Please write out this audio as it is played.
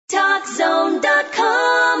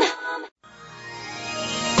TalkZone.com.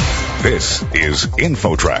 This is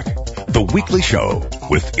InfoTrack, the weekly show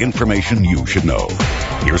with information you should know.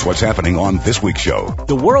 Here's what's happening on this week's show.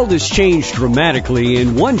 The world has changed dramatically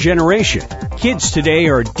in one generation. Kids today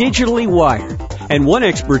are digitally wired, and one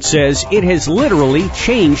expert says it has literally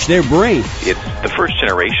changed their brain. It's the first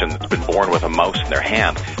generation that's been born with a mouse in their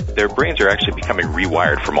hand. Their brains are actually becoming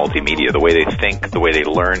rewired for multimedia. The way they think, the way they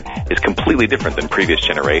learn is completely different than previous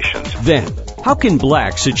generations. Then, how can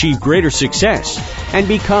blacks achieve greater success and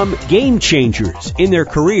become game changers in their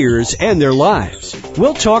careers and their lives?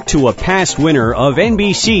 We'll talk to a past winner of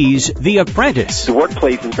NBC's The Apprentice. The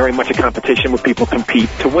workplace is very much a competition where people compete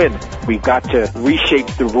to win. We've got to reshape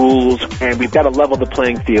the rules, and we've got to level the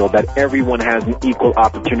playing field that everyone has an equal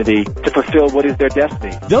opportunity to fulfill what is their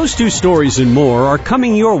destiny. Those two stories and more are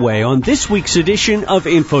coming your way on this week's edition of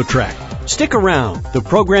InfoTrack. Stick around. The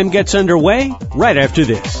program gets underway right after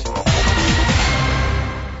this.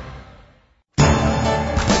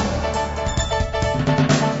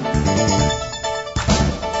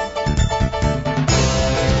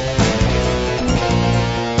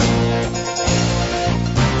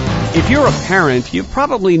 If you're a parent, you've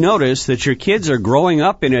probably noticed that your kids are growing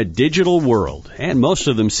up in a digital world, and most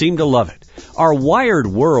of them seem to love it. Our wired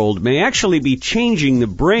world may actually be changing the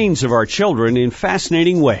brains of our children in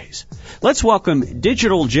fascinating ways. Let's welcome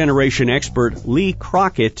digital generation expert Lee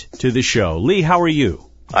Crockett to the show. Lee, how are you?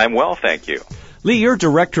 I'm well, thank you. Lee, you're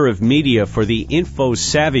Director of Media for the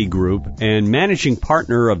InfoSavvy Group and Managing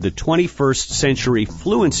Partner of the 21st Century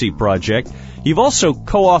Fluency Project. You've also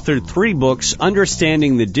co-authored 3 books,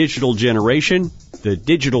 Understanding the Digital Generation, The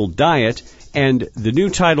Digital Diet, and the new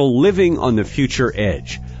title, Living on the Future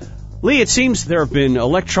Edge. Lee, it seems there have been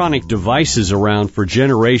electronic devices around for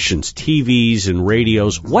generations, TVs and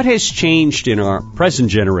radios. What has changed in our present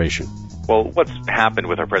generation? Well, what's happened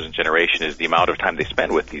with our present generation is the amount of time they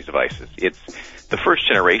spend with these devices. It's the first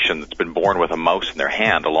generation that's been born with a mouse in their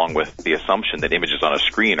hand, along with the assumption that images on a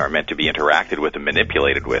screen are meant to be interacted with and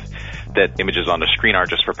manipulated with, that images on the screen aren't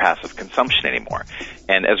just for passive consumption anymore.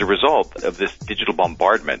 And as a result of this digital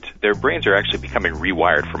bombardment, their brains are actually becoming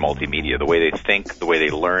rewired for multimedia. The way they think, the way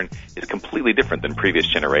they learn is completely different than previous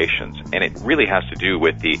generations. And it really has to do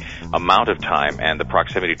with the amount of time and the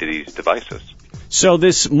proximity to these devices. So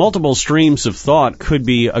this multiple streams of thought could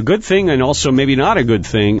be a good thing and also maybe not a good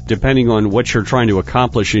thing, depending on what you're trying to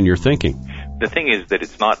accomplish in your thinking. The thing is that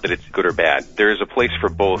it's not that it's good or bad. There is a place for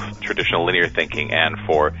both traditional linear thinking and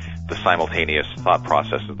for the simultaneous thought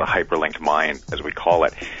processes, the hyperlinked mind, as we call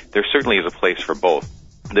it. There certainly is a place for both.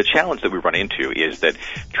 The challenge that we run into is that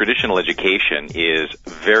traditional education is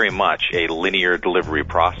very much a linear delivery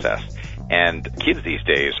process. And kids these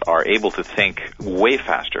days are able to think way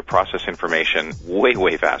faster, process information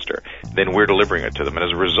way faster than we're delivering it to them. And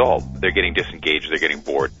as a result, they're getting disengaged, they're getting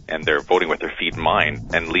bored, and they're voting with their feet and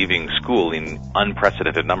mind and leaving school in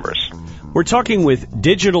unprecedented numbers. We're talking with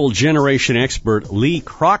digital generation expert Lee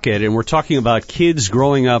Crockett, and we're talking about kids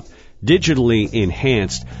growing up digitally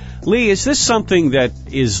enhanced. Lee, is this something that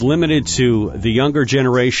is limited to the younger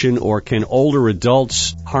generation, or can older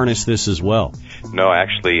adults harness this as well? No,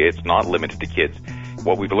 actually, it's not limited to kids.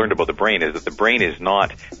 What we've learned about the brain is that the brain is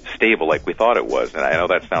not stable like we thought it was. And I know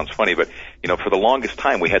that sounds funny, but, for the longest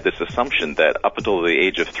time we had this assumption that up until the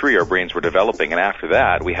age of 3 our brains were developing, and after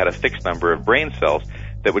that we had a fixed number of brain cells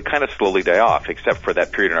that would kind of slowly die off, except for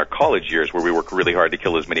that period in our college years where we worked really hard to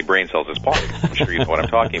kill as many brain cells as possible. I'm sure you know what I'm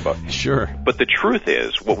talking about. Sure. But the truth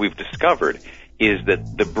is, what we've discovered is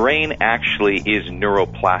that the brain actually is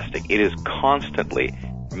neuroplastic. It is constantly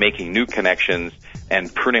making new connections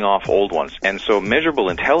and pruning off old ones. And so measurable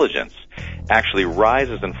intelligence actually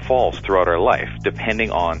rises and falls throughout our life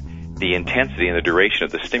depending on the intensity and the duration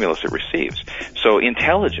of the stimulus it receives. So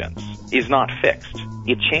intelligence is not fixed.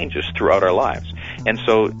 It changes throughout our lives. And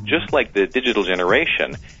so just like the digital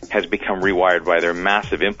generation has become rewired by their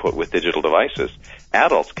massive input with digital devices,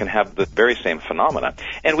 adults can have the very same phenomena.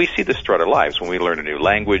 And we see this throughout our lives when we learn a new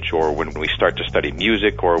language, or when we start to study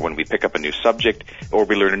music, or when we pick up a new subject, or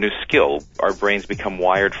we learn a new skill. Our brains become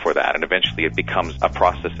wired for that, and eventually it becomes a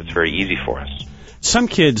process that's very easy for us. Some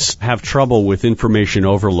kids have trouble with information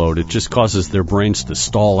overload. It just causes their brains to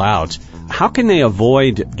stall out. How can they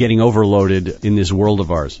avoid getting overloaded in this world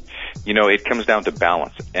of ours? It comes down to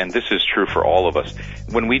balance, and this is true for all of us.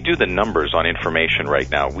 When we do the numbers on information right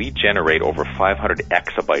now, we generate over 500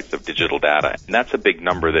 exabytes of digital data, and that's a big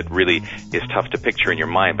number that really is tough to picture in your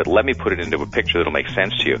mind, but let me put it into a picture that'll make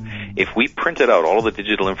sense to you. If we printed out all of the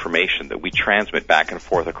digital information that we transmit back and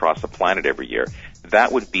forth across the planet every year,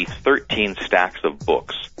 that would be 13 stacks of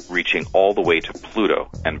books reaching all the way to Pluto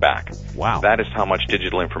and back. Wow. That is how much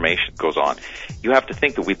digital information goes on. You have to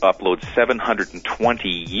think that we upload 720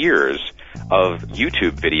 years of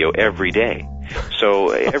YouTube video every day.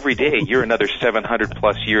 So every day you're another 700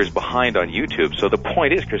 plus years behind on YouTube. So the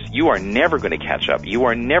point is, Chris, you are never going to catch up. You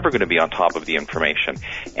are never going to be on top of the information.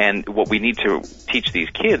 And what we need to teach these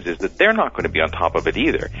kids is that they're not going to be on top of it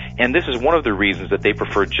either. And this is one of the reasons that they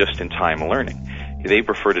prefer just-in-time learning. They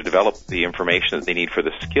prefer to develop the information that they need for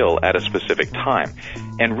the skill at a specific time.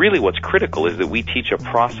 And really what's critical is that we teach a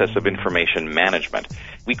process of information management.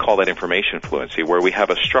 We call that information fluency, where we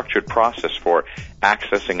have a structured process for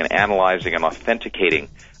accessing and analyzing and authenticating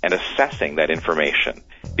and assessing that information.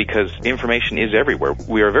 Because information is everywhere.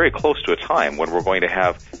 We are very close to a time when we're going to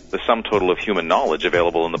have the sum total of human knowledge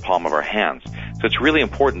available in the palm of our hands. So it's really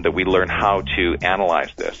important that we learn how to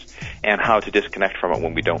analyze this and how to disconnect from it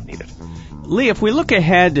when we don't need it. Lee, if we look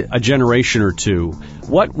ahead a generation or two,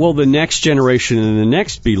 what will the next generation and the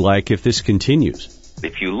next be like if this continues?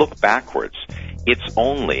 If you look backwards, it's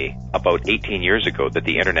only about 18 years ago that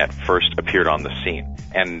the Internet first appeared on the scene.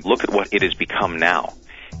 And look at what it has become now.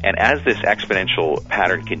 And as this exponential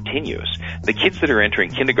pattern continues, the kids that are entering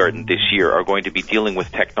kindergarten this year are going to be dealing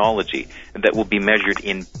with technology that will be measured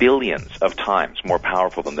in billions of times more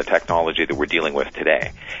powerful than the technology that we're dealing with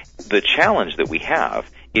today. The challenge that we have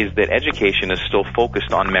is that education is still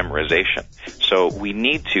focused on memorization. So we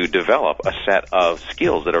need to develop a set of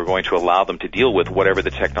skills that are going to allow them to deal with whatever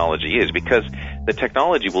the technology is, because the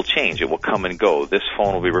technology will change. It will come and go. This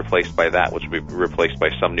phone will be replaced by that, which will be replaced by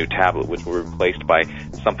some new tablet, which will be replaced by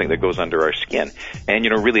something that goes under our skin. And,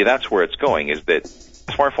 really that's where it's going, is that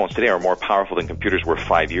smartphones today are more powerful than computers were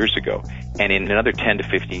 5 years ago. And in another 10 to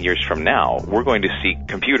 15 years from now, we're going to see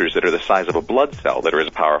computers that are the size of a blood cell that are as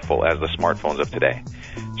powerful as the smartphones of today.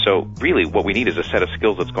 So really what we need is a set of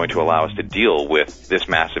skills that's going to allow us to deal with this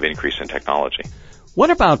massive increase in technology. What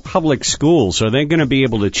about public schools? Are they going to be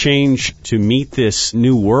able to change to meet this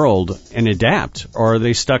new world and adapt, or are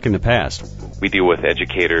they stuck in the past? We deal with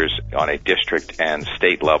educators on a district and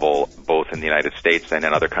state level, both in the United States and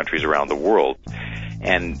in other countries around the world.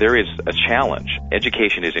 And there is a challenge.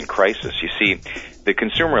 Education is in crisis. You see, the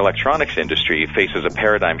consumer electronics industry faces a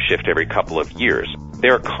paradigm shift every couple of years. They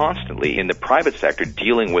are constantly, in the private sector,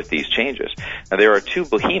 dealing with these changes. Now, there are two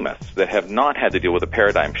behemoths that have not had to deal with a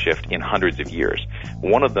paradigm shift in hundreds of years.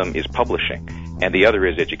 One of them is publishing, and the other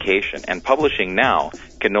is education. And publishing now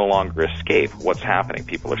can no longer escape what's happening.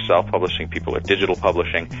 People are self-publishing, people are digital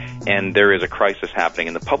publishing, and there is a crisis happening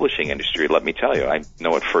in the publishing industry. Let me tell you, I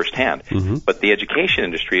know it firsthand. Mm-hmm. But the education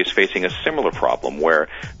industry is facing a similar problem, where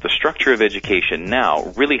the structure of education now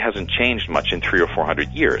really hasn't changed much in 300 or 400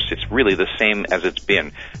 years. It's really the same as it's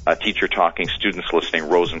been. A teacher talking, students listening,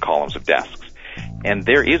 rows and columns of desks. And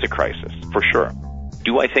there is a crisis, for sure.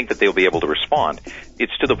 Do I think that they'll be able to respond?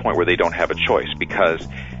 It's to the point where they don't have a choice, because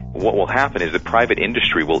what will happen is that private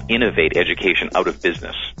industry will innovate education out of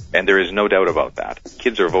business. And there is no doubt about that.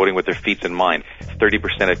 Kids are voting with their feet in mind.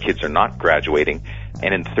 30% of kids are not graduating.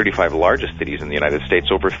 And in the 35 largest cities in the United States,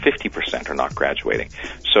 over 50% are not graduating.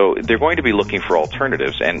 So they're going to be looking for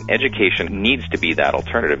alternatives, and education needs to be that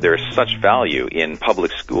alternative. There is such value in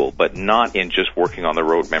public school, but not in just working on the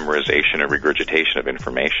road memorization and regurgitation of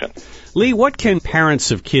information. Lee, what can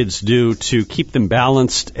parents of kids do to keep them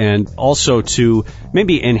balanced and also to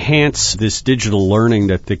maybe enhance this digital learning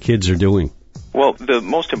that the kids are doing? Well, the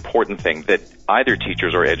most important thing that either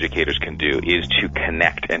teachers or educators can do is to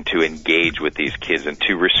connect and to engage with these kids and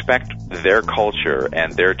to respect their culture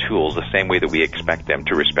and their tools the same way that we expect them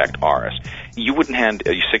to respect ours. You wouldn't hand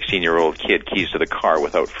a 16-year-old kid keys to the car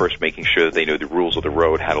without first making sure that they knew the rules of the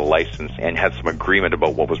road, had a license, and had some agreement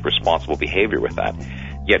about what was responsible behavior with that.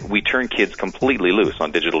 Yet we turn kids completely loose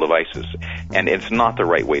on digital devices, and it's not the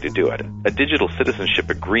right way to do it. A digital citizenship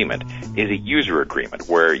agreement is a user agreement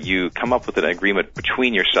where you come up with an agreement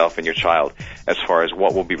between yourself and your child as far as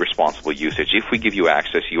what will be responsible usage. If we give you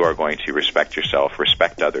access, you are going to respect yourself,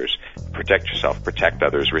 respect others, protect yourself, protect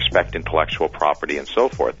others, respect intellectual property, and so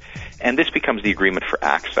forth. And this becomes the agreement for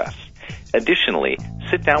access. Additionally,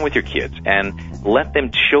 sit down with your kids and let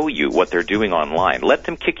them show you what they're doing online. Let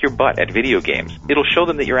them kick your butt at video games. It'll show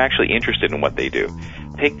them that you're actually interested in what they do.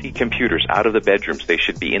 Take the computers out of the bedrooms. They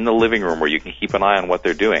should be in the living room where you can keep an eye on what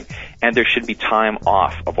they're doing. and there should be time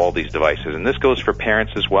off of all these devices. And this goes for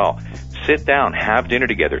parents as well. Sit down, have dinner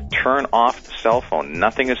together, turn off the cell phone.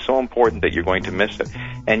 Nothing is so important that you're going to miss it.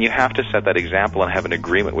 And you have to set that example and have an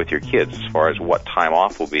agreement with your kids as far as what time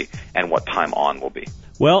off will be and what time on will be.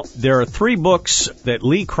 Well, there are 3 books that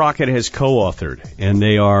Lee Crockett has co-authored, and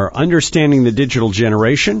they are Understanding the Digital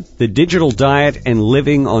Generation, The Digital Diet, and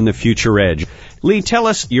Living on the Future Edge. Lee, tell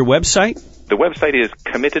us your website. The website is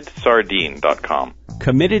committedsardine.com.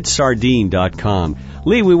 committedsardine.com.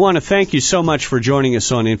 Lee, we want to thank you so much for joining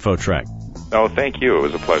us on InfoTrack. Oh, thank you. It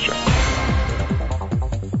was a pleasure.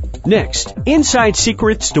 Next, inside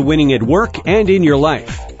secrets to winning at work and in your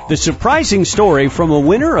life. The surprising story from a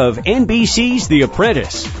winner of NBC's The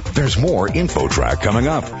Apprentice. There's more InfoTrack coming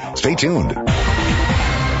up. Stay tuned.